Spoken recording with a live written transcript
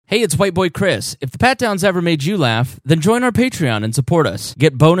Hey, it's White Boy Chris. If the Pat Downs ever made you laugh, then join our Patreon and support us.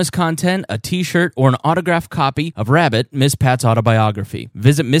 Get bonus content, a t-shirt, or an autographed copy of Rabbit, Miss Pat's autobiography.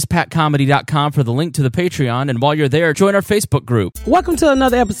 Visit MissPatComedy.com for the link to the Patreon, and while you're there, join our Facebook group. Welcome to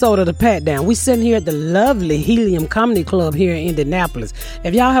another episode of the Pat Down. We sitting here at the lovely Helium Comedy Club here in Indianapolis.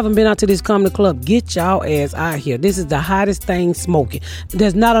 If y'all haven't been out to this comedy club, get y'all ass out here. This is the hottest thing smoking.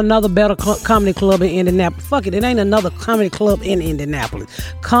 There's not another better comedy club in Indianapolis. Fuck it, it ain't another comedy club in Indianapolis.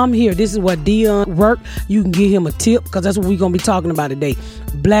 Come here. This is where Dion worked. You can give him a tip because that's what we're going to be talking about today.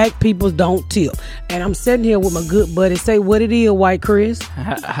 Black people don't tip. And I'm sitting here with my good buddy. Say what it is, White Chris.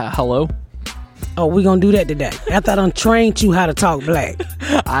 Hello? Oh, we're going to do that today. After I done trained you how to talk black.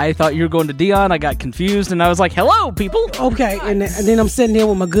 I thought you were going to Dion. I got confused, and I was like, hello, people. Okay, and then I'm sitting here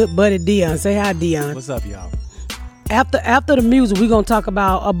with my good buddy, Dion. Say hi, Dion. What's up, y'all? After the music, we're going to talk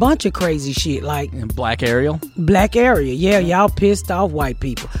about a bunch of crazy shit like Black Ariel. Black Ariel. Yeah, y'all pissed off white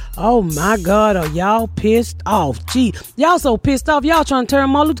people. Oh, my God, are y'all pissed off? Gee, y'all so pissed off, y'all trying to turn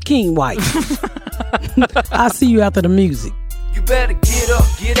Martin Luther King white. I'll see you after the music. You better get up,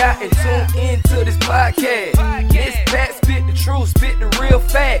 get out, and tune into this podcast. This Pat spit the truth, spit the real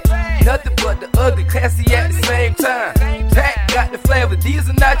fact. Nothing but the ugly, classy at the same time. Pat got the flavor, these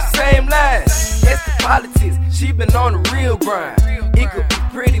are not your same lines. That's the politics, she been on the real grind. It could be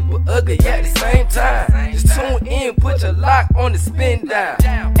pretty but ugly at the same time. Just tune in, put your lock on the spin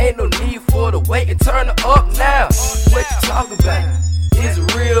down. Ain't no need for the wait and turn it up now. What you talking about? Is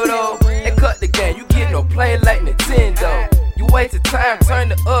it real though? They cut the game, you get no play like Nintendo. You wasted time,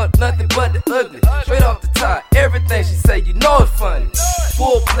 turn it up, nothing but the ugly. Straight off the top, everything she say, you know it's funny.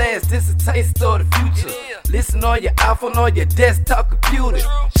 Full blast, this a taste of the future. Listen on your iPhone, on your desktop computer.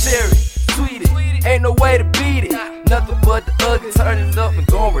 Share it, tweet it, ain't no way to beat it. Nothing but the ugly, turn it up and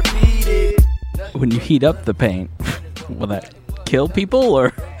gon' repeat it. When you heat up the paint, will that kill people,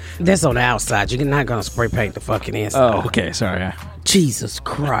 or? That's on the outside. You're not going to spray paint the fucking inside. Oh, okay, sorry. Jesus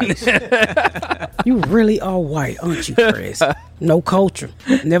Christ. You really are white, aren't you, Chris? No culture.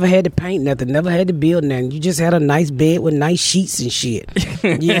 Never had to paint nothing. Never had to build nothing. You just had a nice bed with nice sheets and shit.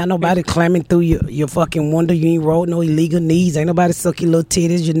 You ain't nobody climbing through your fucking window. You ain't rolled no illegal knees. Ain't nobody suck your little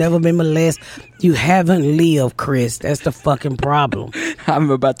titties. You never been molested. You haven't lived, Chris. That's the fucking problem.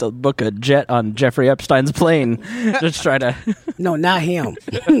 I'm about to book a jet on Jeffrey Epstein's plane. Just try to... No, not him.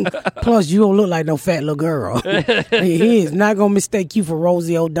 Plus, you don't look like no fat little girl. He is not going to mistake you for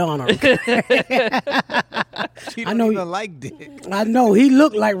Rosie O'Donnell. She don't even like dick. I know. He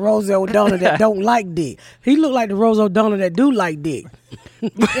looked like Rosie O'Donnell that don't like dick. He looked like the Rosie O'Donnell that do like dick.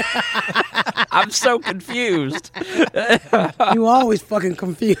 I'm so confused. You always fucking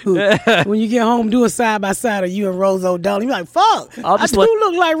confused. When you get home, do a side by side of you and Rose O'Donnell. You're like, fuck, I do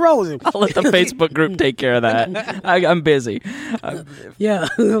look like Rosie. I'll let the Facebook group take care of that. I'm busy. Yeah,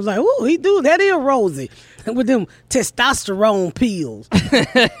 I was like, ooh, he do. That is Rosie. With them testosterone pills.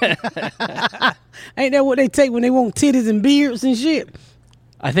 Ain't that what they take when they want titties and beards and shit?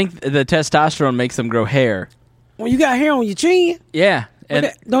 I think the testosterone makes them grow hair. When you got hair on your chin? Yeah.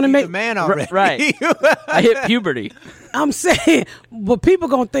 And don't it make a man already? Right. I hit puberty. I'm saying, but people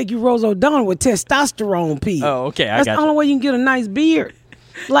gonna think you Rose O'Donnell with testosterone pills. Oh, okay. That's the only way you can get a nice beard.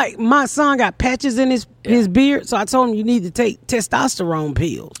 Like, my son got patches in his beard, so I told him you need to take testosterone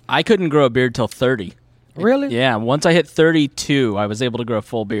pills. I couldn't grow a beard till 30. Really? Yeah. Once I hit 32, I was able to grow a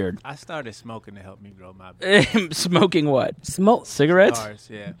full beard. I started smoking to help me grow my beard. Smoking what? Cigarettes? Cigars,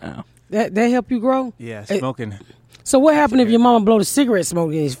 yeah. Oh. That help you grow? Yeah, smoking. So what happened if your mama blow the cigarette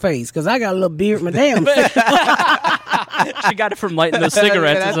smoke in his face? Because I got a little beard in my damn face. She got it from lighting those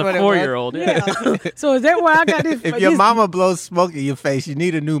cigarettes as a 4-year-old. Yeah. So is that why I got this? If your mama blows smoke in your face, you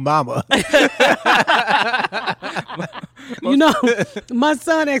need a new mama. You know, my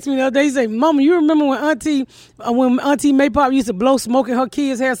son asked me the other day, he said, Mama, you remember when Auntie Maypop used to blow smoke in her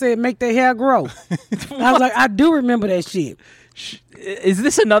kids' hair, said make their hair grow? I was like, I do remember that shit. Is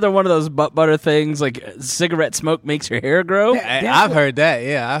this another one of those butt butter things, like cigarette smoke makes your hair grow? I've heard that,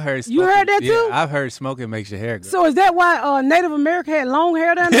 yeah. I've heard smoking. You heard that too? Yeah, I've heard smoking makes your hair grow. So is that why Native America had long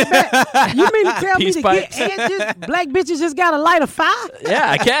hair down their back? You mean to tell me to get edges, black bitches just got to light a fire?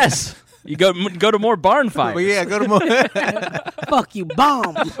 Yeah, I guess. You go to more barn fires. Well, yeah, go to more. Fuck you,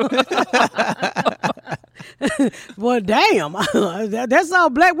 bomb. Well, damn. That's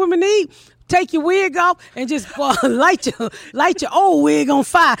all black women need. Take your wig off and just light your old wig on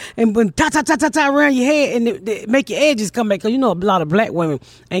fire and ta around your head and make your edges come back. Because you know a lot of black women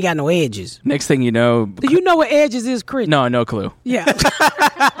ain't got no edges. Next thing you know... Do you know what edges is, Chris? No clue. Yeah.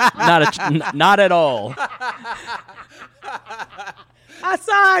 Not at all. I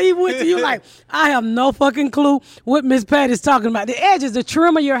saw how he went to you like, I have no fucking clue what Miss Pat is talking about. The edge is the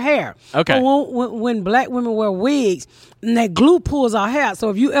trim of your hair. Okay. When black women wear wigs, and that glue pulls our hair.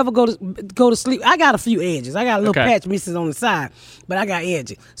 So if you ever go to sleep, I got a few edges. I got a little patch misses on the side, but I got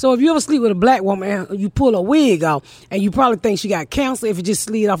edges. So if you ever sleep with a black woman and you pull a wig off, and you probably think she got cancer if it just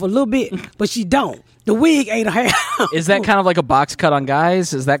slid off a little bit, but she don't. The wig ain't a hair. Is that kind of like a box cut on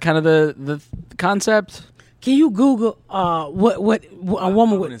guys? Is that kind of the concept? Can you Google what a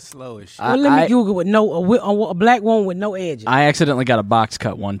woman with slow as shit. Well, let me Google with a black woman with no edges. I accidentally got a box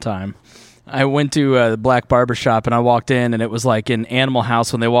cut one time. I went to the black barber shop and I walked in and it was like in Animal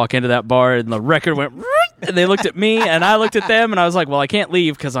House when they walk into that bar and the record went and they looked at me and I looked at them and I was like, well, I can't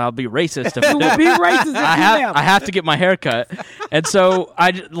leave because I'll be racist. If I do. Be racist. I have to get my hair cut. And so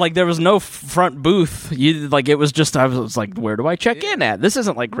there was no front booth. It was just, I was like, where do I check in at? This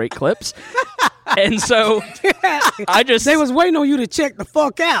isn't like Great Clips. And so they was waiting on you to check the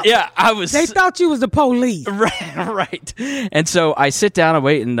fuck out. Yeah, they thought you was the police. Right. And so I sit down and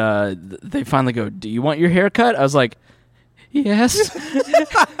wait and they finally go, do you want your hair cut? I was like, yes.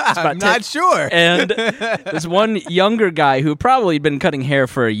 I'm not sure. And this one younger guy who probably had been cutting hair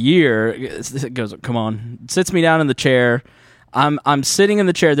for a year goes, come on, sits me down in the chair. I'm sitting in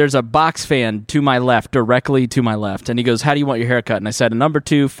the chair. There's a box fan to my left, directly to my left. And he goes, how do you want your haircut? And I said, a number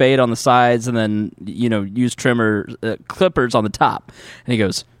 2, fade on the sides, and then, use clippers on the top. And he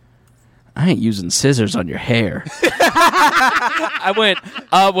goes, I ain't using scissors on your hair. I went,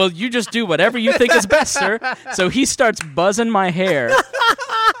 well, you just do whatever you think is best, sir. So he starts buzzing my hair.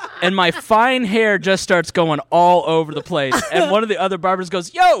 And my fine hair just starts going all over the place. And one of the other barbers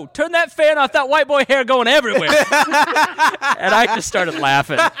goes, yo, turn that fan off. That white boy hair going everywhere. And I just started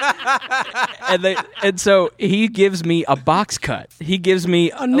laughing. And so he gives me a box cut. He gives me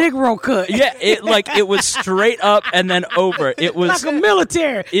a Negro cut. Yeah, it was straight up and then over. It was like a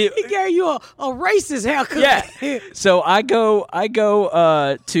military. He gave you a racist haircut. Yeah. So I go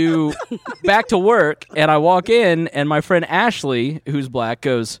to back to work, and I walk in, and my friend Ashley, who's black,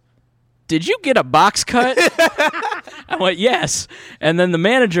 goes, did you get a box cut? I went, yes. And then the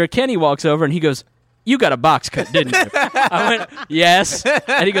manager, Kenny, walks over, and he goes, you got a box cut, didn't you? I went, yes.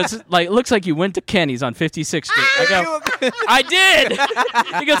 And he goes, looks like you went to Kenny's on 56th Street. I go, I did.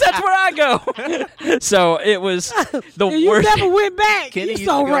 He goes, that's where I go. So it was the you worst. You never went back. Kenny You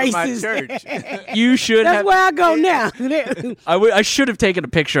so racist. You should That's have. where I go now. I should have taken a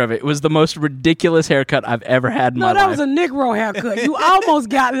picture of it. It was the most ridiculous haircut I've ever had in my life. No, that was a Negro haircut. You almost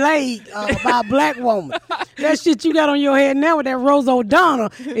got laid by a black woman. That shit you got on your head now with that Rose O'Donnell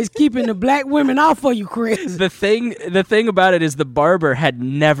is keeping the black women off for you, Chris. The thing about it is the barber had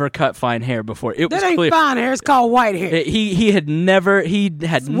never cut fine hair before. It was that ain't clear. fine hair. It's called white hair. He had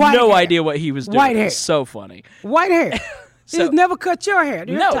no idea what he was doing. White hair. It was so funny. White hair. He's never cut your hair.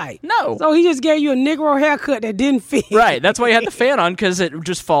 You're tight. No. So he just gave you a Negro haircut that didn't fit. Right. That's why he had the fan on, because it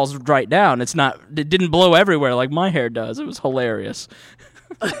just falls right down. It didn't blow everywhere like my hair does. It was hilarious.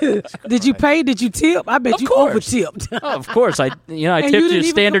 Did you pay? Did you tip? I bet you over tipped. Oh, of course. I tipped you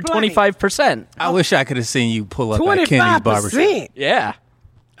standard 25%. I wish I could have seen you pull up at Kenny's barbershop. Yeah.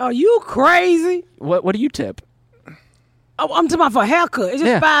 Are you crazy? What do you tip? Oh, I'm talking about for a haircut. It's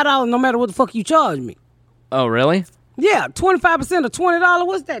just $5 no matter what the fuck you charge me. Oh, really? Yeah, 25% of $20.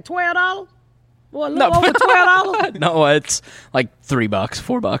 What's that? $12? Well, a little over $12? No, it's like $3,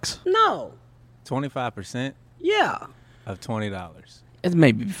 $4. No. 25%? Yeah. Of $20. It's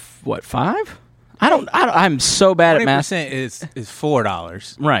maybe what, 5? I'm so bad at math. 20% is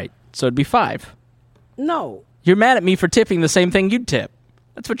 $4. Right. So it'd be 5. No. You're mad at me for tipping the same thing you'd tip.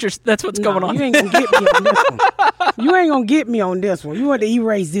 That's what's going on. You ain't gonna get me on this one. You ain't gonna get me on this one. You want to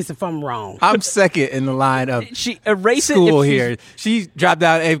erase this if I'm wrong. I'm second in the line of school here. She dropped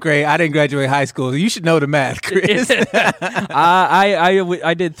out of 8th grade. I didn't graduate high school. You should know the math, Chris.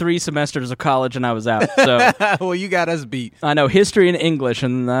 I did 3 semesters of college and I was out. So well, you got us beat. I know history and English,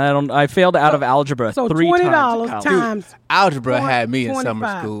 and I failed out of algebra. So $3 $20 times. Dude, algebra had me in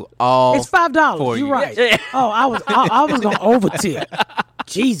summer school. It's $5. You're right. Yeah. Oh, I was gonna over tip.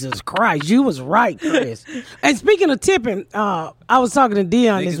 Jesus Christ, you was right, Chris. And speaking of tipping, I was talking to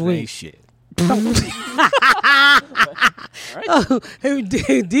Dion this week. Shit.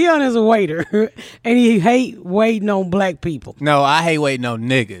 Dion is a waiter, and he hate waiting on black people. No, I hate waiting on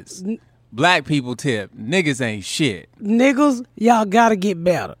niggas. Black people tip. Niggas ain't shit. Niggas, y'all gotta get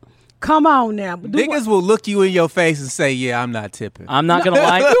better. Come on now. Niggas will look you in your face and say, "Yeah, I'm not tipping." I'm not gonna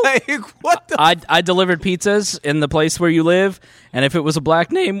lie. Like, what the? I delivered pizzas in the place where you live, and if it was a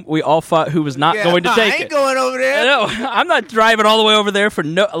black name, we all fought who was not going to take I ain't it. going over there. No, I'm not driving all the way over there for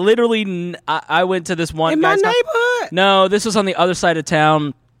no. Literally, I went to this one in my guy's house. neighborhood. No, this was on the other side of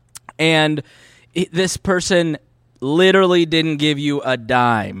town, and this person literally didn't give you a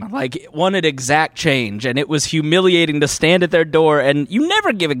dime. Like, wanted exact change, and it was humiliating to stand at their door, and you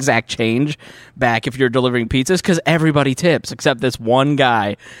never give exact change back if you're delivering pizzas because everybody tips except this one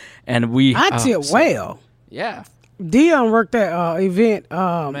guy, and I tip well. Yeah. Dion worked that event.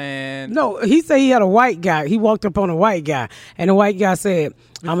 Man. No, he said he had a white guy. He walked up on a white guy, and the white guy said,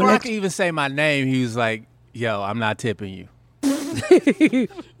 Before I can even say my name, he was like, "Yo, I'm not tipping you."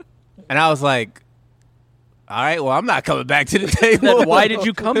 And I was like, all right, well, I'm not coming back to the table. Then why did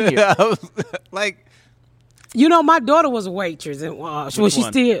you come here? I was like, You know, my daughter was a waitress, and she's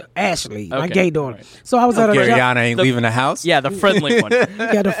one? still Ashley, my Okay, gay daughter. right. So I was at her job. Garyana ain't leaving the house. Yeah, the friendly one.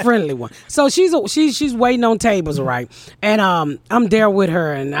 Yeah, the friendly one. So she's waiting on tables, right? And I'm there with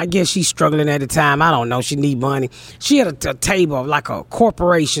her, and I guess she's struggling at the time. I don't know. She need money. She had a table of like a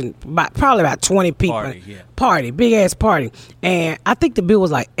corporation, probably about 20 people. Party, big ass party, and I think the bill was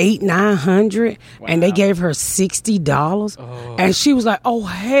like $800-900, and they gave her $60, and she was like, "Oh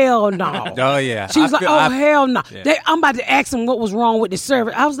hell no!" Oh yeah, She was like, "Oh hell no!" Yeah. I'm about to ask him what was wrong with the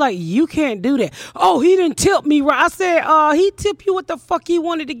service. I was like, "You can't do that." "Oh, he didn't tip me right." I said, he tipped you what the fuck he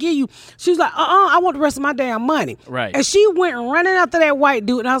wanted to give you. She was like, I want the rest of my damn money." Right. And she went running after that white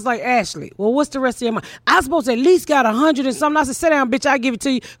dude, and I was like, "Ashley, well, what's the rest of your money? I was supposed to at least got 100 and something." I said, "Sit down, bitch. I give it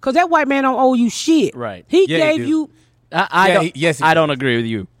to you because that white man don't owe you shit." Right. He Yeah, he gave do. you. I don't agree with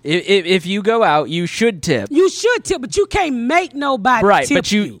you. If you go out, you should tip. You should tip, but you can't make nobody Right, tip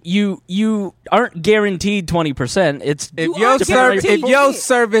but you aren't guaranteed 20%. It's If You are guaranteed your it.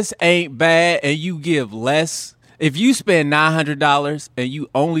 service ain't bad and you give less, if you spend $900 and you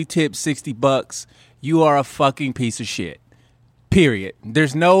only tip $60, you are a fucking piece of shit. Period.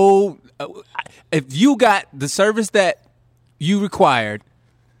 There's no. If you got the service that you required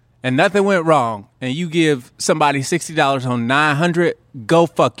and nothing went wrong, and you give somebody $60 on $900, go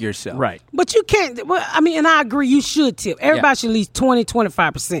fuck yourself. right. But you can't. Well, I mean, and I agree. You should tip. Everybody should at least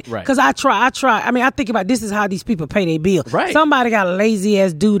 20-25%. Right. Because I try. I mean, I think about this is how these people pay their bill. Right. Somebody got a lazy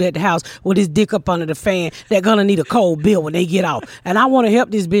ass dude at the house with his dick up under the fan. They're gonna need a cold bill when they get out. And I want to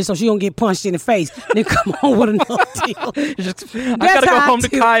help this bitch so she don't get punched in the face. Then come on with another deal. I gotta go how I home to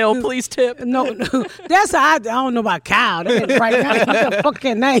tip. Kyle. Please tip. No, that's how I don't know about Kyle. That ain't right now. What the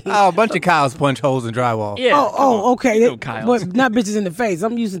fucking name? Oh, a bunch of cows punch holes in drywall. Yeah. Oh, okay. You know Kyle's. But not bitches in the face.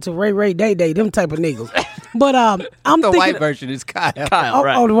 I'm using to Ray Day, them type of niggas. But I'm The thinking. white version is Kyle. Kyle, Oh,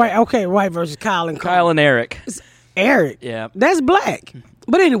 right. the white. Okay, white versus Kyle and Kyle and Eric. Eric. Yeah. That's black.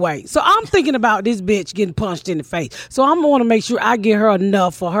 But anyway, so I'm thinking about this bitch getting punched in the face. So I'm going to make sure I get her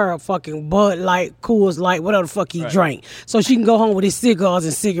enough for her fucking Bud Light, Coors Light, whatever the fuck he drank. So she can go home with his cigars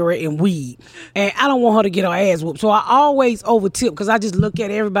and cigarette and weed. And I don't want her to get her ass whooped. So I always over tip because I just look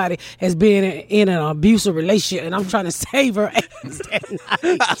at everybody as being in an abusive relationship and I'm trying to save her ass that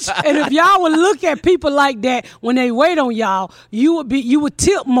night. And if y'all would look at people like that when they wait on y'all, you would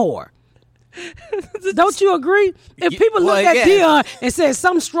tip more. Don't you agree? If people look at Dion and said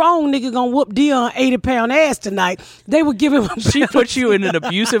some strong nigga gonna whoop Dion 80-pound ass tonight, they would give him a She put you in an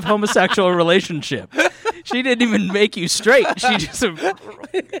abusive homosexual relationship. She didn't even make you straight. She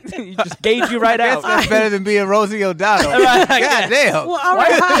just gave you right out. That's better than being Rosie O'Donnell. Right. God damn. Well, all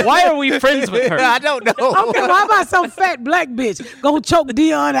right, Why are we friends with her? I don't know. okay, well, how about some fat black bitch gonna choke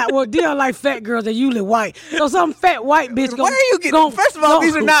Dion out? Well, Dion like fat girls that usually white. So some fat white bitch gonna. Where are you getting? First of all,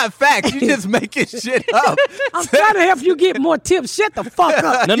 these are not facts. You just making shit up. I'm trying to help you get more tips. Shut the fuck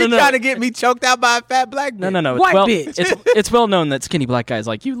up. No. You trying to get me choked out by a fat black bitch? No. White well, bitch. It's well known that skinny black guys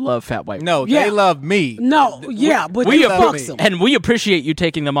like you love fat white. No, Yeah. they love me. No, yeah, but we you love fucks me. them. and we appreciate you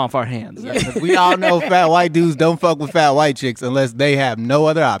taking them off our hands. We all know fat white dudes don't fuck with fat white chicks unless they have no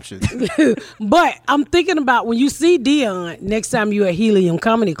other options. But I'm thinking about when you see Dion next time you at Helium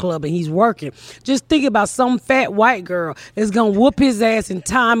Comedy Club and he's working, just think about some fat white girl that's gonna whoop his ass and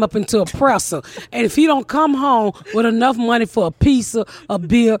tie him up into a presser. And if he don't come home with enough money for a pizza, a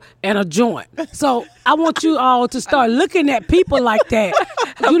beer, and a joint. So I want you all to start looking at people like that.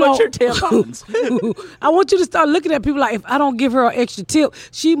 How much are tampons? I want you to start looking at people like, if I don't give her an extra tip,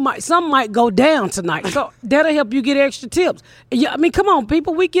 some might go down tonight. So that'll help you get extra tips. Yeah, I mean, come on,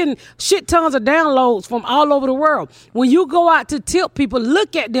 people. We getting shit tons of downloads from all over the world. When you go out to tip people,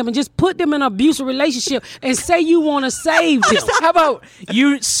 look at them and just put them in an abusive relationship and say you want to save them. How about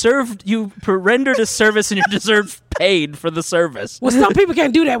you rendered a service and you deserve paid for the service. Well, some people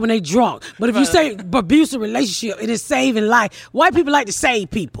can't do that when they drunk. But if you say abusive relationship, it is saving life. White people like to save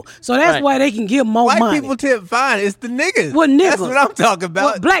people. So that's why they can give more White money. people tip fine. It's the niggas. Well, niggas. That's what I'm talking about.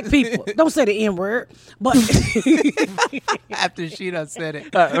 Well, black people. Don't say the N-word. But After she done said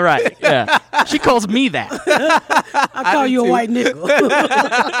it. Right, yeah. She calls me that. I call you a white nigga.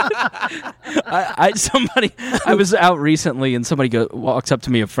 I was out recently and somebody walks up to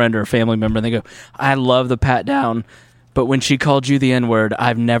me, a friend or a family member, and they go, I love the pat down, but when she called you the N-word,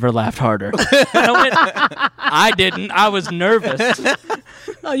 I've never laughed harder. And I went, I didn't. I was nervous.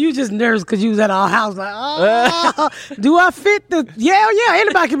 Oh, you just nervous because you was at our house like, oh, do I fit the... Yeah,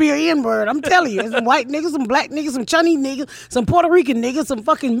 anybody can be an N-word. I'm telling you. There's some white niggas, some black niggas, some Chinese niggas, some Puerto Rican niggas, some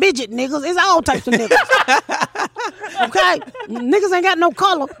fucking midget niggas. It's all types of niggas. Okay? Niggas ain't got no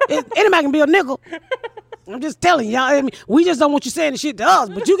color. Anybody can be a nigga. I'm just telling y'all. I mean, we just don't want you saying the shit to us,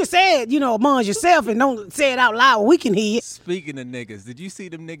 but you can say it, among yourself and don't say it out loud. We can hear it. Speaking of niggas, did you see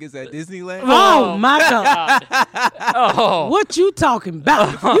them niggas at Disneyland? Oh my God. Oh. What you talking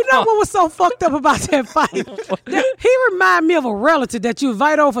about? You know what was so fucked up about that fight? He remind me of a relative that you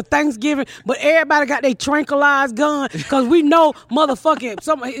invite over for Thanksgiving, but everybody got their tranquilized gun because we know motherfucking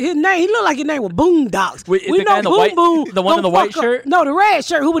his name. He looked like his name was Boondocks. Wait, We the know guy in the Boom white- Boom. the one in the gonna white fuck up- shirt? No, the red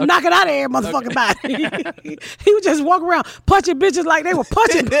shirt. Who would knock it out of every motherfucking body? He would just walk around punching bitches like they were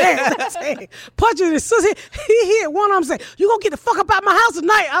punching parents. Punching his sister. He hit one of them. Say, "You gonna get the fuck up out my house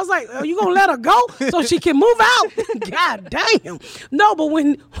tonight?" I was like, "Are you gonna let her go so she can move out?" God damn. No, but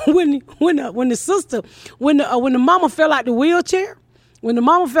when the mama fell out the wheelchair. When the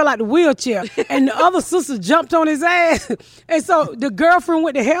mama fell out the wheelchair and the other sister jumped on his ass, and so the girlfriend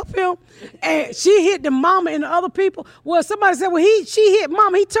went to help him, and she hit the mama and the other people. Well, somebody said, well, she hit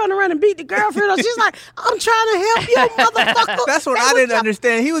mama. He turned around and beat the girlfriend up. She's like, I'm trying to help you, motherfucker. That's what I didn't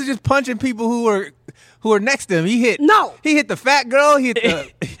understand. He was just punching people who were next to him. He hit the fat girl. He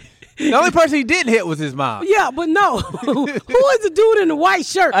hit the only person he didn't hit was his mom. Yeah, but no. Who is the dude in the white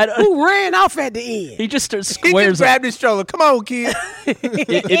shirt who ran off at the end? He just He squares just grabbed his stroller. Come on, kid. We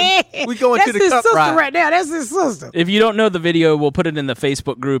going That's to the his cup sister ride. right there. That's his sister. If you don't know the video, we'll put it in the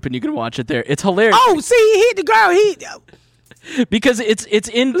Facebook group and you can watch it there. It's hilarious. Oh, see, he hit the girl. Because it's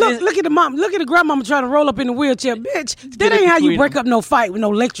in Look at the mom. Look at the grandmama trying to roll up in the wheelchair. Bitch, that get ain't in how you between break them. up no fight with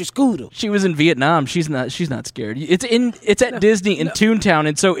no electric scooter. She was in Vietnam. She's not scared. It's at Disney in Toontown,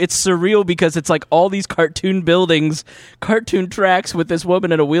 and so it's surreal because it's like all these cartoon buildings, cartoon tracks with this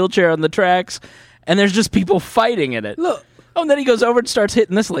woman in a wheelchair on the tracks, and there's just people fighting in it. Look. Oh, and then he goes over and starts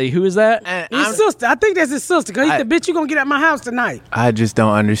hitting this lady. Who is that? His sister. I think that's his sister. Because he said, bitch, you going to get out my house tonight. I just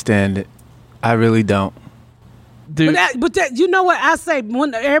don't understand it. I really don't. Dude. But that, you know what I say?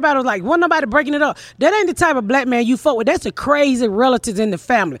 When everybody was like, wasn't nobody breaking it up. That ain't the type of black man you fuck with. That's the crazy relatives in the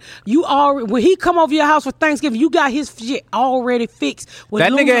family. When he come over your house for Thanksgiving, you got his shit already fixed. With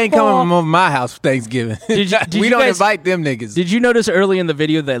That nigga aluminum ain't coming foil. over my house for Thanksgiving. Did we you don't guys- invite them niggas. Did you notice early in the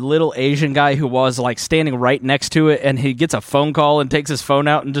video that little Asian guy who was like standing right next to it, and he gets a phone call and takes his phone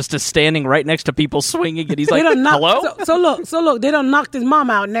out and just is standing right next to people swinging, and he's like, They done "Hello?" So look, they done knocked his mom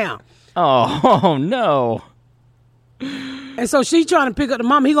out now. Oh no. And so she trying to pick up the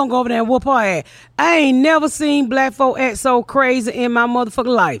mama. He gonna go over there and whoop her ass. I ain't never seen black folk act so crazy in my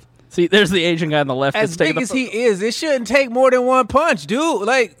motherfucking life. See, there's the Asian guy on the left. As that's taking big the as he is, it shouldn't take more than one punch, dude.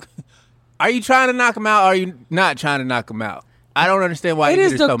 Like, are you trying to knock him out or are you not trying to knock him out? I don't understand why It he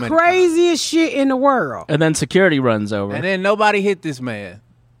is hit the her so many craziest shit in the world. And then security runs over. times. And then nobody hit this man.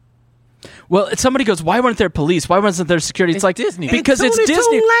 Well, somebody goes, "Why weren't there police? Why wasn't there security?" It's like Disney. because it's Toonie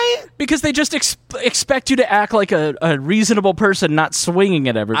Disney. Toon Land? Because they just expect you to act like a reasonable person, not swinging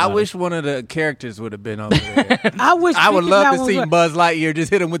at everybody. I wish one of the characters would have been over there. I wish I would Mickey love Mouse to was see like- Buzz Lightyear just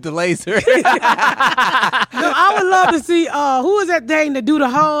hit him with the laser. No, I would love to see who is that thing that do the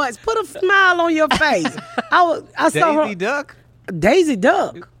hearts? Put a smile on your face. I saw Daisy Duck? Daisy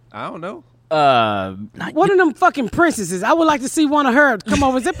Duck. I don't know. One of them fucking princesses. I would like to see one of her come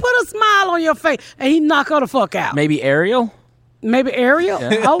over and say, "Put a smile on your face," and he knock her the fuck out. Maybe Ariel. Maybe Ariel?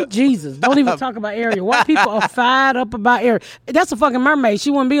 Oh, Jesus. Don't even talk about Ariel. White people are fired up about Ariel. That's a fucking mermaid. She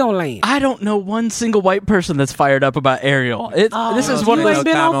wouldn't be on land. I don't know one single white person that's fired up about Ariel. This is you one of ain't those.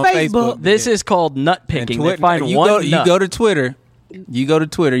 been on Facebook. This is called nut picking. They find you one go, nut. you go to Twitter You go to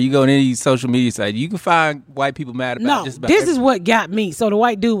Twitter, you go to any social media site, you can find white people mad about just about this everything. is what got me. So the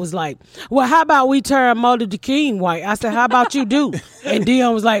white dude was like, well, how about we turn Martin Luther King white? I said, how about you do? And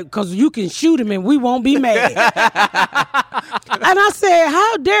Dion was like, because you can shoot him and we won't be mad. And I said,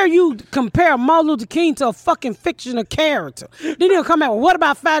 how dare you compare Martin Luther King to a fucking fictional character? Then he'll come out, well, what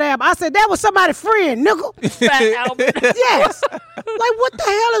about Fat Albert? I said, that was somebody's friend, nigga. Fat Albert. Yes. Like, what the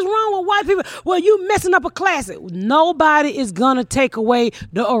hell is wrong with white people? Well, you messing up a classic. Nobody is going to take away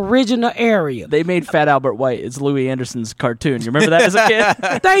the original Ariel. They made Fat Albert white. It's Louis Anderson's cartoon. You remember that as a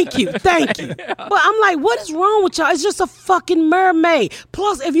kid? Thank you. But I'm like, what is wrong with y'all? It's just a fucking mermaid.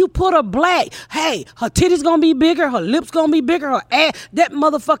 Plus, if you put her black, hey, her titties gonna be bigger, her lips gonna be bigger, her ass, that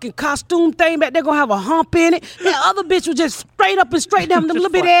motherfucking costume thing back there gonna have a hump in it. That other bitch was just straight up and straight down, them little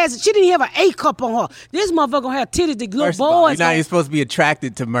bit ass. She didn't even have an A cup on her. This motherfucker gonna have titties that little First of all, boys. you're not even supposed to be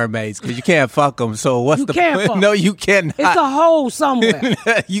attracted to mermaids because you can't fuck them. So what's You the can't point? fuck. No, you cannot. It's a hole somewhere.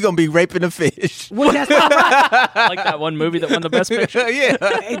 You're going to be raping a fish. Well, that's not right. Like that one movie that won the best picture. Yeah.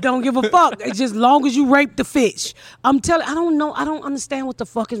 It don't give a fuck. It's just long as you rape the fish. I'm telling. I don't know. I don't understand what the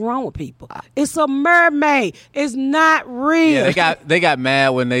fuck is wrong with people. It's a mermaid. It's not real. Yeah, they got mad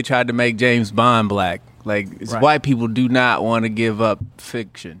when they tried to make James Bond black. Like, white people do not want to give up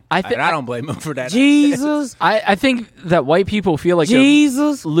fiction. I don't blame them for that. Jesus. I think that white people feel like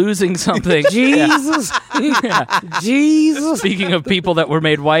Jesus. they're losing something. Jesus. Jesus. Speaking of people that were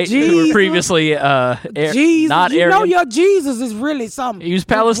made white who Jesus. were previously Jesus. not you Aryan. know your Jesus is really something. He was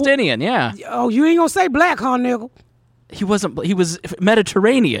Palestinian, yeah. Oh, you ain't gonna say black, huh, nigga? He wasn't. He was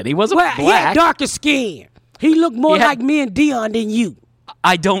Mediterranean. He wasn't Well, he black. had darker skin. He looked more He had- like me and Dion than you.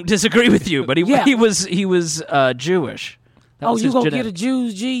 I don't disagree with you, but Yeah. he was Jewish. That Oh, was you his gonna genetic- get a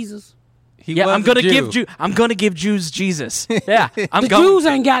Jews Jesus? He Yeah, was I'm gonna a Jew. give Jews Jesus. Yeah, I'm The going. Jews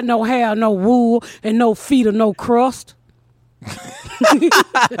ain't got no hair, no wool, and no feet or no crust.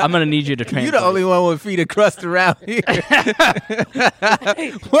 I'm gonna need you to translate. You're the only one with feet of crust around here.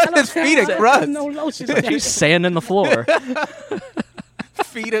 What is feet of crust? No lotion. You sand in the floor.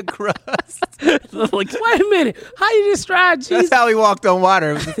 Feet of crust. Like, Wait a minute. How you describe That's Jesus? how he walked on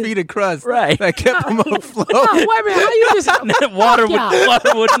water. It was the feet of crust Right. that kept him afloat. No, wait a minute. How you just water y'all. water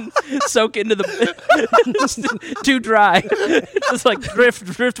wouldn't soak into the just too dry. Just like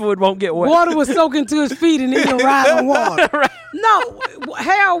driftwood won't get wet. water was soaking to his feet and then he'll ride on water? Right. No,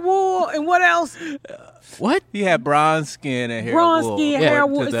 hair, wool, and what else? What? He had bronze skin and hair Bronze wool. skin, Yeah, hair, to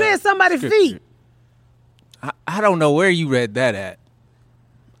wool. It the said somebody's scripture. feet. I don't know where you read that at.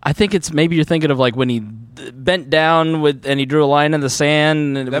 I think it's maybe you're thinking of like when he bent down and he drew a line in the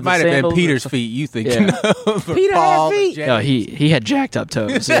sand. And That might have been Peter's feet you thinking of. or Peter had Paul, feet? James. No, he had jacked up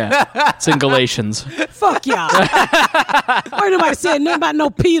toes. Yeah, it's in Galatians. Fuck y'all. Ain't nobody said nothing about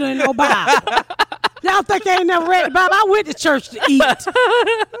no Peter and no Bible. Y'all think I ain't never read the Bible? I went to church to eat.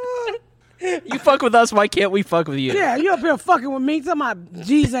 You fuck with us, why can't we fuck with you? Yeah, you up here fucking with me. Talking about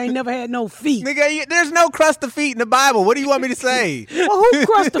Jesus ain't never had no feet. Nigga, there's no crust of feet in the Bible. What do you want me to say? Well, who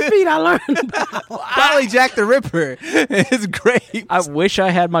crushed the feet I learned about? Probably Jack the Ripper. It's great. I wish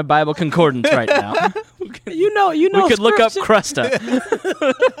I had my Bible concordance right now. You know. We could look up scripture. Crusta.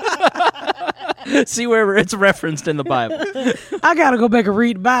 See where it's referenced in the Bible. I gotta go back and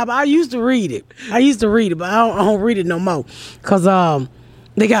read the Bible. I used to read it, but I don't read it no more because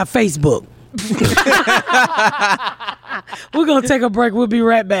they got Facebook. We're gonna take a break. We'll be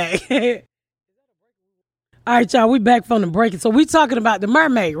right back. All right, y'all, we back from the break. So we talking about the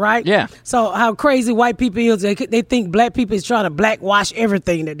mermaid, right? Yeah. So how crazy white people is, they think black people is trying to blackwash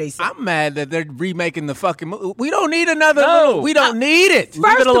everything that they say. I'm mad that they're remaking the fucking movie. We don't need another. No. We don't need it.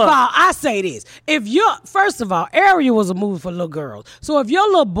 First of alone. all, I say this. First of all, Ariel was a movie for little girls. So if your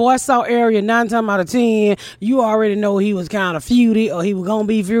little boy saw Ariel 9 times out of 10, you already know he was kind of feudy or he was going to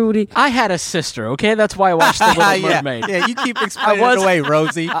be feudy. I had a sister, okay? That's why I watched The Little yeah, Mermaid. yeah, you keep explaining was- it away,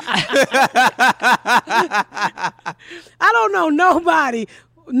 Rosie. I don't know nobody,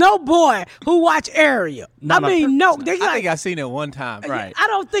 no boy who watch Ariel. No. They I like, think I seen it one time. Right. I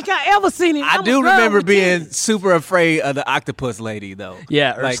don't think I ever seen it. I I'm do a girl remember with being kids. super afraid of the octopus lady, though.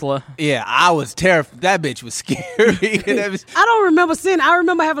 Yeah, Like, Ursula. Yeah, I was terrified. That bitch was scary. That was- I don't remember seeing it. I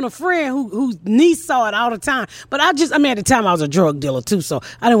remember having a friend whose niece saw it all the time. But at the time I was a drug dealer too, so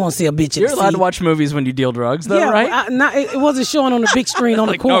I didn't want to see a bitch in You're the allowed seat. to watch movies when you deal drugs, though, Yeah, right? it wasn't showing on the big screen on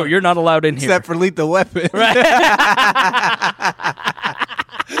Like, the corner. no, you're not allowed in here. Except for Lethal Weapon.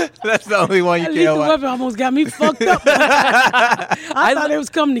 That's the only one you That can't Lethal watch. Weapon almost got me fucked up. I thought it was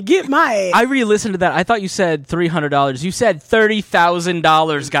coming to get my ass. I re-listened to that. I thought you said $300. You said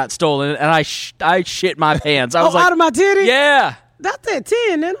 $30,000 got stolen, and I shit my pants. I was like, out of my titty? yeah. That's at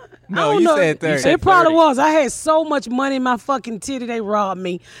 10, then. No, don't you know. said 30. It probably was. I had so much money in my fucking titty. They robbed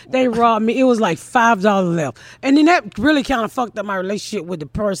me. It was like $5 left, and then that really kind of fucked up my relationship with the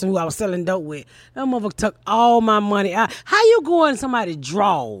person who I was selling dope with. That motherfucker took all my money out. How you go in somebody's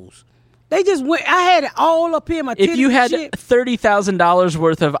drawers? They just went. I had it all up here in my titties. If you had and shit. $30,000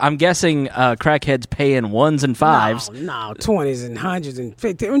 worth of, I'm guessing crackheads pay in ones and fives. No, 20s and hundreds and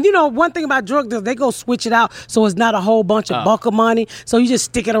 50s. And you know, one thing about drug dealers, they go switch it out so it's not a whole bunch of buck of money. So you just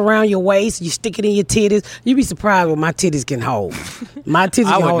stick it around your waist, you stick it in your titties. You'd be surprised what my titties can hold. My titties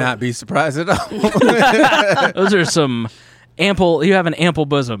I can would hold. not be surprised at all. Those are some ample. You have an ample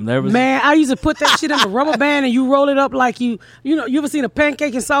bosom. There was Man, I used to put that shit in a rubber band and you roll it up like you know, you ever seen a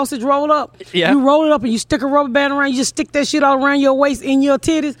pancake and sausage roll up? Yeah. You roll it up and you stick a rubber band around, you just stick that shit all around your waist in your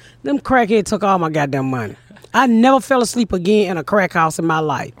titties. Them crackheads took all my goddamn money. I never fell asleep again in a crack house in my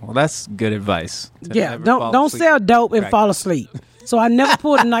life. Well, that's good advice. Yeah, don't sell dope and fall asleep. So I never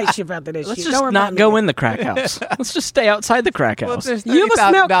pulled a night shift after that Let's shit. just Don't not remind me go of in the crack house. Let's just stay outside the crack Well, house. if there's that. You ever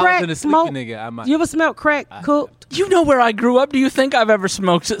smell $30,000 crack in a smoke? sleepy nigga, I might. You ever smell crack cooked? You know where I grew up? Do you think I've ever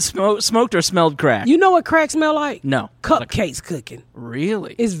smoked or smelled crack? You know what crack smell like? No. Cupcakes cooking.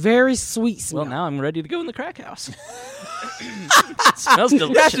 Really? It's very sweet smell. Well, now I'm ready to go in the crack house. It smells I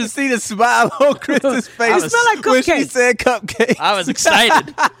delicious. should see the smile on Chris's face It smell like when she cupcakes. said cupcake. I was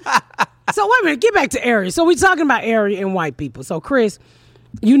excited. So wait a minute, get back to Ariel. So we're talking about Ariel and white people. So Chris,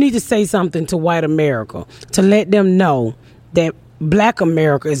 you need to say something to white America to let them know that black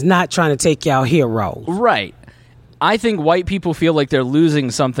America is not trying to take y'all heroes. Right. I think white people feel like they're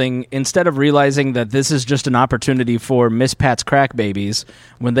losing something instead of realizing that this is just an opportunity for Miss Pat's crack babies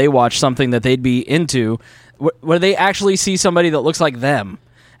when they watch something that they'd be into, where they actually see somebody that looks like them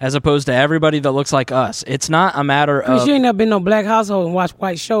as opposed to everybody that looks like us. It's not a matter Chris, of... you ain't never been no black household and watch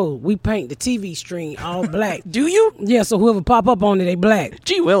white shows. We paint the TV screen all black. Do you? Yeah, so whoever pop up on it, they black.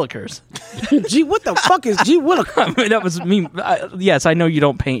 Gee willikers. Gee, what the fuck is G Willikers? I mean, that was me. Yes, I know you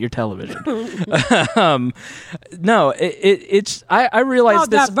don't paint your television. No, it's... I realized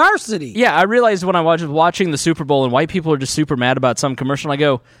this... diversity. Yeah, I realized when I was watching the Super Bowl and white people are just super mad about some commercial, and I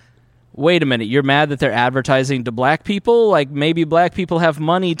go, wait a minute, you're mad that they're advertising to black people? Like, maybe black people have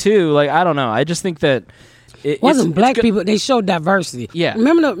money too. Like, I don't know. I just think that Wasn't black good. people? They showed diversity. Yeah.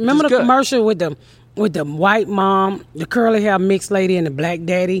 Remember the good. commercial with the white mom, the curly hair mixed lady, and the black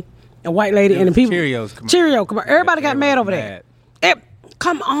daddy, the white lady, and the people. Cheerios commercial. Cheerio commercial. Everybody got mad over that.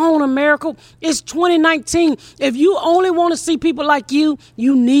 Come on, America. It's 2019. If you only want to see people like you,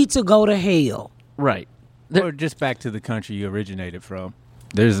 you need to go to hell. Right. Or just back to the country you originated from.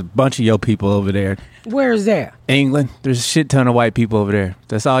 There's a bunch of your people over there. Where is that? England. There's a shit ton of white people over there.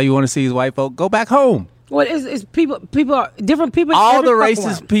 That's all you want to see is white folk. Go back home. Well, it's people are different people. All the every fucking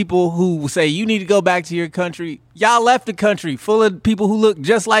racist way. people who say you need to go back to your country, y'all left the country full of people who look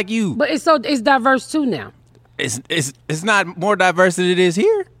just like you. But it's diverse too now. It's not more diverse than it is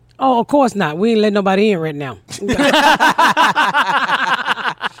here. Oh, of course not. We ain't let nobody in right now.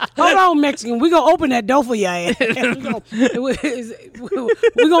 Hold on, Mexican. We're going to open that door for your ass. We're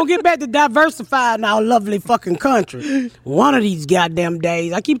going to get back to diversifying our lovely fucking country. One of these goddamn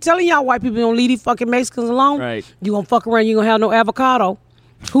days. I keep telling y'all white people don't leave these fucking Mexicans alone. Right. You going to fuck around, you going to have no avocado.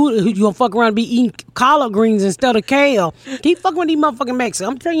 Who you going to fuck around and be eating collard greens instead of kale? Keep fucking with these motherfucking Mexicans.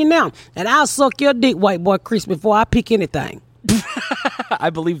 I'm telling you now. And I'll suck your dick, white boy Chris, before I pick anything.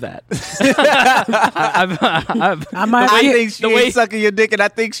 I believe that. I think she ain't sucking your dick, and I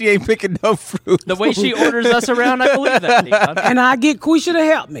think she ain't picking no fruit. The way she orders us around, I believe that. Dion. And I get Quisha to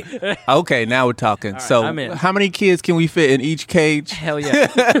help me. Okay, now we're talking. right, So, I'm in. how many kids can we fit in each cage? Hell yeah.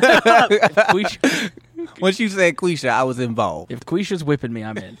 Once you said Quisha, I was involved. If Quisha's whipping me,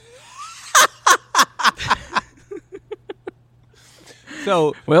 I'm in.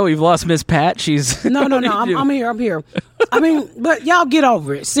 So, Well, we've lost Miss Pat. She's No, I'm here. I mean, but y'all get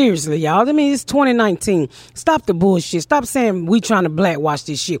over it. Seriously, y'all. I mean, it's 2019. Stop the bullshit. Stop saying we trying to blackwash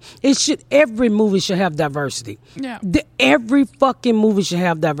this shit. Every movie should have diversity. Yeah. Every fucking movie should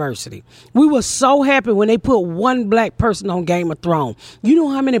have diversity. We were so happy when they put one black person on Game of Thrones. You know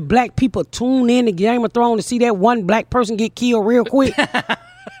how many black people tune in to Game of Thrones to see that one black person get killed real quick? I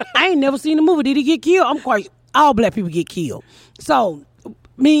ain't never seen the movie. Did he get killed? All black people get killed. So,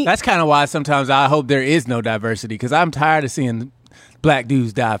 that's kind of why sometimes I hope there is no diversity, because I'm tired of seeing black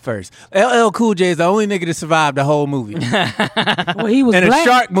dudes die first. LL Cool J is the only nigga to survive the whole movie. well, he was and black. a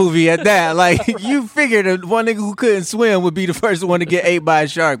shark movie at that. Like, you figured that one nigga who couldn't swim would be the first one to get ate by a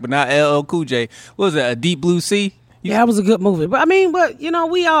shark, but not LL Cool J. What was it, A Deep Blue Sea? Yeah, that was a good movie. But I mean,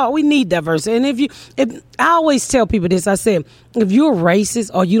 we need diversity. And if I always tell people this, I said, if you're racist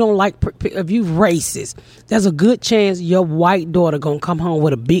or you don't like, if you racist, there's a good chance your white daughter gonna come home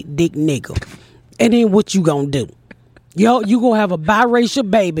with a big dick nigga. And then what you gonna do? Yo, you gonna have a biracial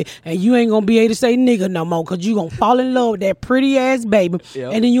baby, and you ain't gonna be able to say nigga no more, because you gonna fall in love with that pretty ass baby.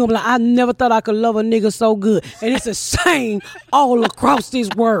 Yep. And then you gonna be like, I never thought I could love a nigga so good. And it's the same all across this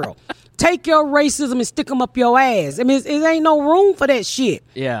world. Take your racism and stick them up your ass. I mean, it ain't no room for that shit.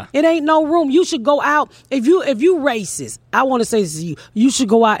 Yeah. It ain't no room. You should go out. If you racist, I want to say this to you. You should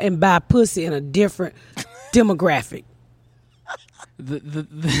go out and buy pussy in a different demographic.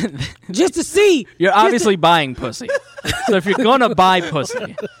 Just to see. You're obviously buying pussy. So if you're going to buy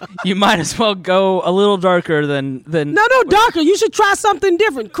pussy, you might as well go a little darker than No, darker. You should try something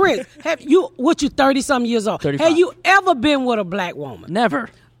different. Chris, you 30-something years old. 35. Have you ever been with a black woman?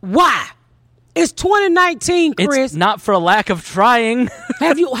 Never. Why? It's 2019, Chris. It's not for a lack of trying.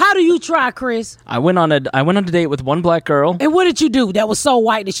 How do you try, Chris? I went on a date with one black girl. And what did you do that was so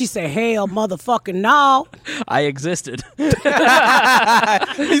white that she said, hell, motherfucking no? I existed. He said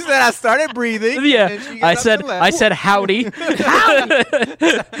I started breathing. Yeah. I said howdy. Howdy.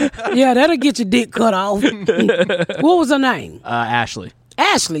 Yeah, that'll get your dick cut off. What was her name? Ashley.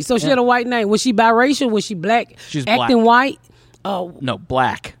 Ashley. So she had a white name. Was she biracial? Was she black? She's acting black. White? No,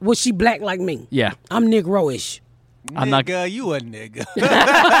 black. Was she black like me? Yeah. I'm Negroish. I'm not. Nigga, you a nigga.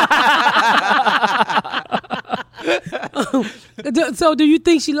 So do you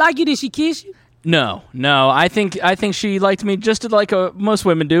think she liked you? Did she kiss you? No. I think she liked me just like most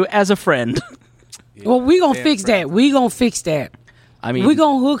women do, as a friend. Well, we gonna fix that. We gonna fix that. I mean, we're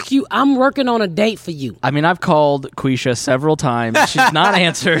going to hook you. I'm working on a date for you. I mean, I've called Quisha several times. She's not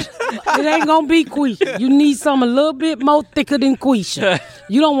answered. It ain't going to be Quisha. You need something a little bit more thicker than Quisha.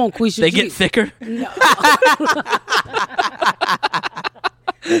 You don't want Quisha. They get thicker? No.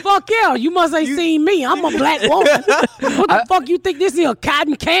 Fuck yeah, you must ain't seen me. I'm a black woman. What the fuck you think this is, a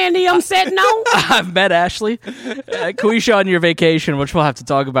cotton candy I'm sitting on? I've met Ashley. Quisha on your vacation, which we'll have to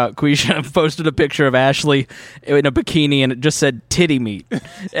talk about. Quisha posted a picture of Ashley in a bikini and it just said titty meat.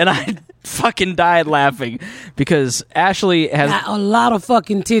 And I fucking died laughing because Ashley has got a lot of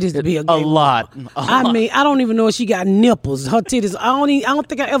fucking titties to be a gay woman. lot. I mean, I don't even know if she got nipples. Her titties, I don't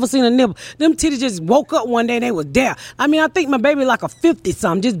think I ever seen a nipple. Them titties just woke up one day and they was there. I mean, I think my baby like a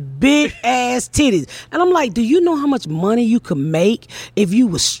 50-something, just big ass titties. And I'm like, do you know how much money you could make if you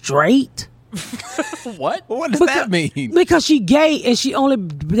was straight? What? What does that mean? Because she gay and she only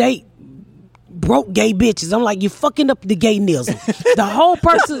date broke gay bitches. I'm like, you fucking up the gayism. The whole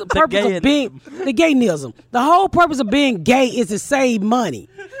purpose of being the gayism. The whole purpose of being gay is to save money.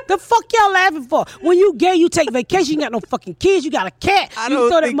 The fuck y'all laughing for? When you gay, you take vacation. You got no fucking kids. You got a cat. I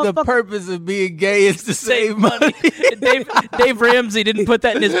don't think the purpose of being gay is to save money. Dave Ramsey didn't put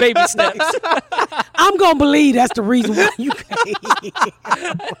that in his baby steps. I'm gonna believe that's the reason why you gay.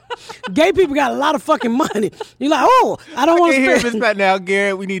 Gay people got a lot of fucking money. You're like, oh, I don't want to spend. spend. Right now,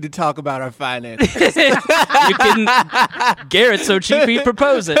 Garrett, we need to talk about our finances. You kidding? Garrett's so cheap he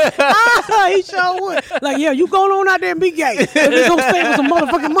proposed it. He sure would. Like, yeah, you going on out there and be gay. And we gonna save us some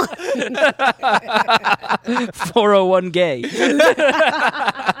motherfucking money. 401 gay.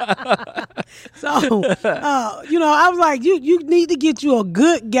 So, I was like, you need to get you a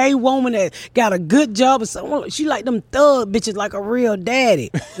good gay woman that got a good job or something. She like them thug bitches like a real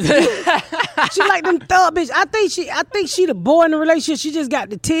daddy. She like them thug bitches. I think she the boy in the relationship. She just got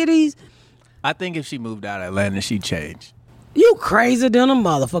the titties. I think if she moved out of Atlanta, she'd change. You crazy than a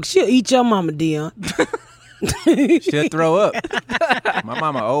motherfucker. She'll eat your mama, Dion. She'll throw up. My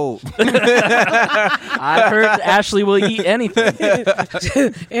mama old. I heard Ashley will eat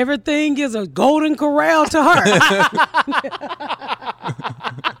anything. Everything is a golden corral to her.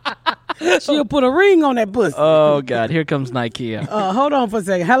 She'll put a ring on that pussy. Oh, God. Here comes Nikea. Hold on for a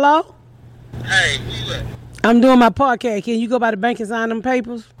second. Hello? Hey, where you at? I'm doing my podcast. Can you go by the bank and sign them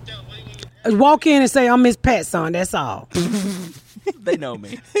papers? Walk in and say, I'm Miss Pat's son. That's all. They know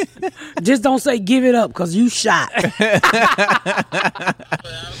me. Just don't say give it up because you shot.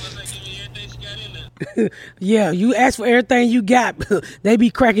 Yeah, you ask for everything you got. They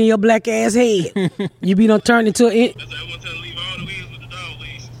be cracking your black ass head. You be done turned into a...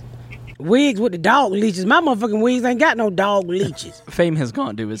 Wigs with the dog leeches. My motherfucking wigs ain't got no dog leeches. Fame has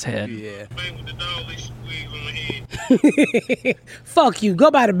gone to his head. Yeah. Fuck you. Go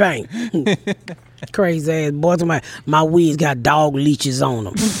by the bank. Crazy ass boy. My wigs got dog leeches on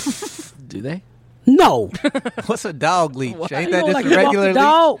them. Do they? No. What's a dog leech? What? Ain't You that know, just like a you walk regular the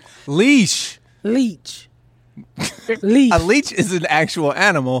dog? leash? Leech. Leash. A leech is an actual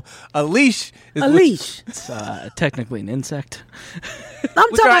animal. A leash is A leash. It's technically an insect. I'm Which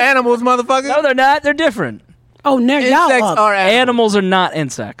talking are about. animals, motherfucker. No, they're not. They're different. Oh, now y'all Insects up. are animals. Animals are not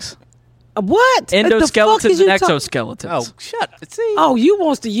insects. What? The fuck Endoskeletons is you and talk- exoskeletons. Oh, shut up. See? Oh, you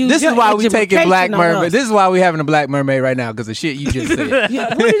wants to use. This your is why we taking Black education on Mermaid. us. This is why we having a Black Mermaid right now, because the shit you just said. Yeah,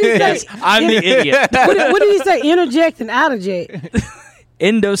 what did he say? I'm the idiot. What did he say? Interject and outerject.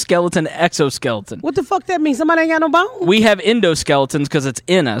 Endoskeleton, exoskeleton. What the fuck that mean? Somebody ain't got no bone? We have endoskeletons because it's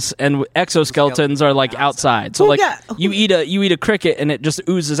in us, and exoskeletons are like outside. So Who like got- you eat a cricket and it just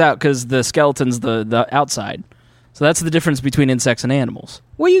oozes out because the skeleton's the outside. So that's the difference between insects and animals.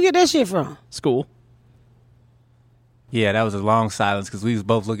 Where you get that shit from? School. Yeah, that was a long silence because we was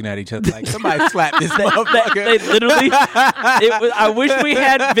both looking at each other like somebody slapped this motherfucker. They literally. I wish we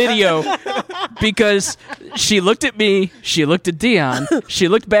had video because she looked at me, she looked at Dion, she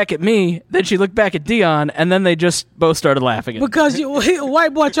looked back at me, then she looked back at Dion, and then they just both started laughing at me. Because you a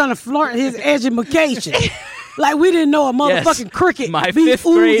white boy trying to flaunt his education. Like we didn't know a motherfucking cricket My be fifth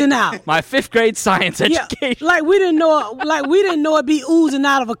grade, oozing out. my fifth grade science Yeah, education. like we didn't know it be oozing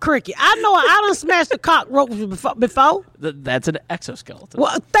out of a cricket. I know I done smashed a cockroach before. That's an exoskeleton.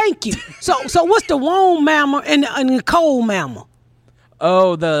 Well, thank you. So what's the warm mammal and the cold mammal?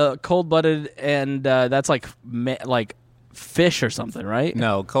 Oh, the cold-blooded, and that's like fish or something, right?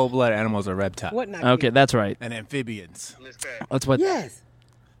 No, cold-blooded animals are reptiles. What not? Okay, that's right. And amphibians. That's what. Yes.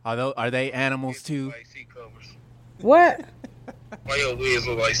 Are they animals too? Like seat covers. What? Why your wigs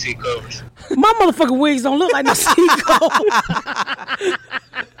look like seat covers? My motherfucking wigs don't look like no seagull.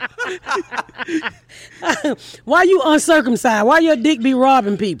 Why you uncircumcised? Why your dick be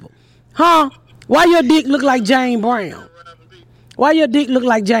robbing people? Huh? Why your dick look like Jane Brown? Why your dick look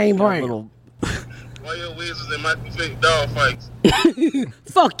like Jane Brown? Little. Why your wigs was in Michael Vick dog fights?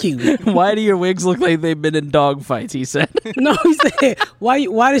 Fuck you. Why do your wigs look like they've been in dog fights? He said. No, he said, why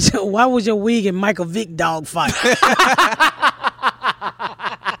was your wig in Michael Vick dog fight?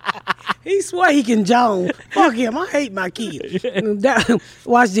 He swear he can Jones. Fuck him. I hate my kid.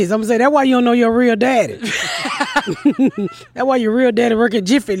 Watch this. I'm gonna say that's why you don't know your real daddy. That's why your real daddy work at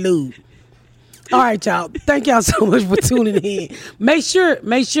Jiffy Lube. All right, y'all. Thank y'all so much for tuning in. Make sure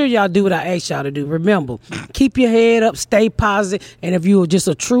y'all do what I asked y'all to do. Remember, keep your head up, stay positive, and if you're just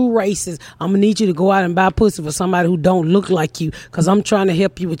a true racist, I'm gonna need you to go out and buy pussy for somebody who don't look like you, because I'm trying to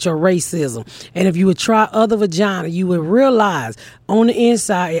help you with your racism. And if you would try other vagina, you would realize on the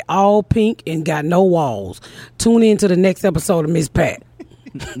inside it all pink and got no walls. Tune in to the next episode of Miss Pat.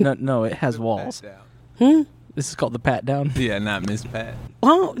 No, it has walls. This is called the pat down. Yeah, not Miss Pat.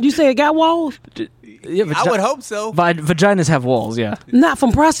 Huh? You say it got walls? Yeah, I would hope so. Vaginas have walls. Yeah, Not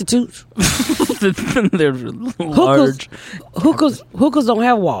from prostitutes. they're large. Hookers don't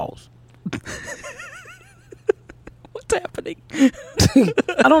have walls. What's happening?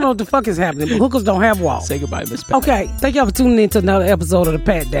 I don't know what the fuck is happening, but hookers don't have walls. Say goodbye, Miss Pat. Okay, thank y'all for tuning in to another episode of The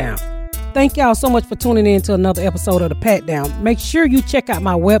Pat Down. Thank y'all so much for tuning in to another episode of The Pat Down. Make sure you check out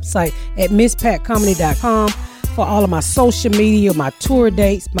my website at misspatcomedy.com for all of my social media, my tour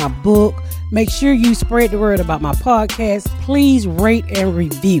dates, my book. Make sure you spread the word about my podcast. Please rate and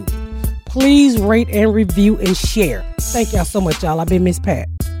review. Please rate and review and share. Thank y'all so much, y'all. I've been Miss Pat.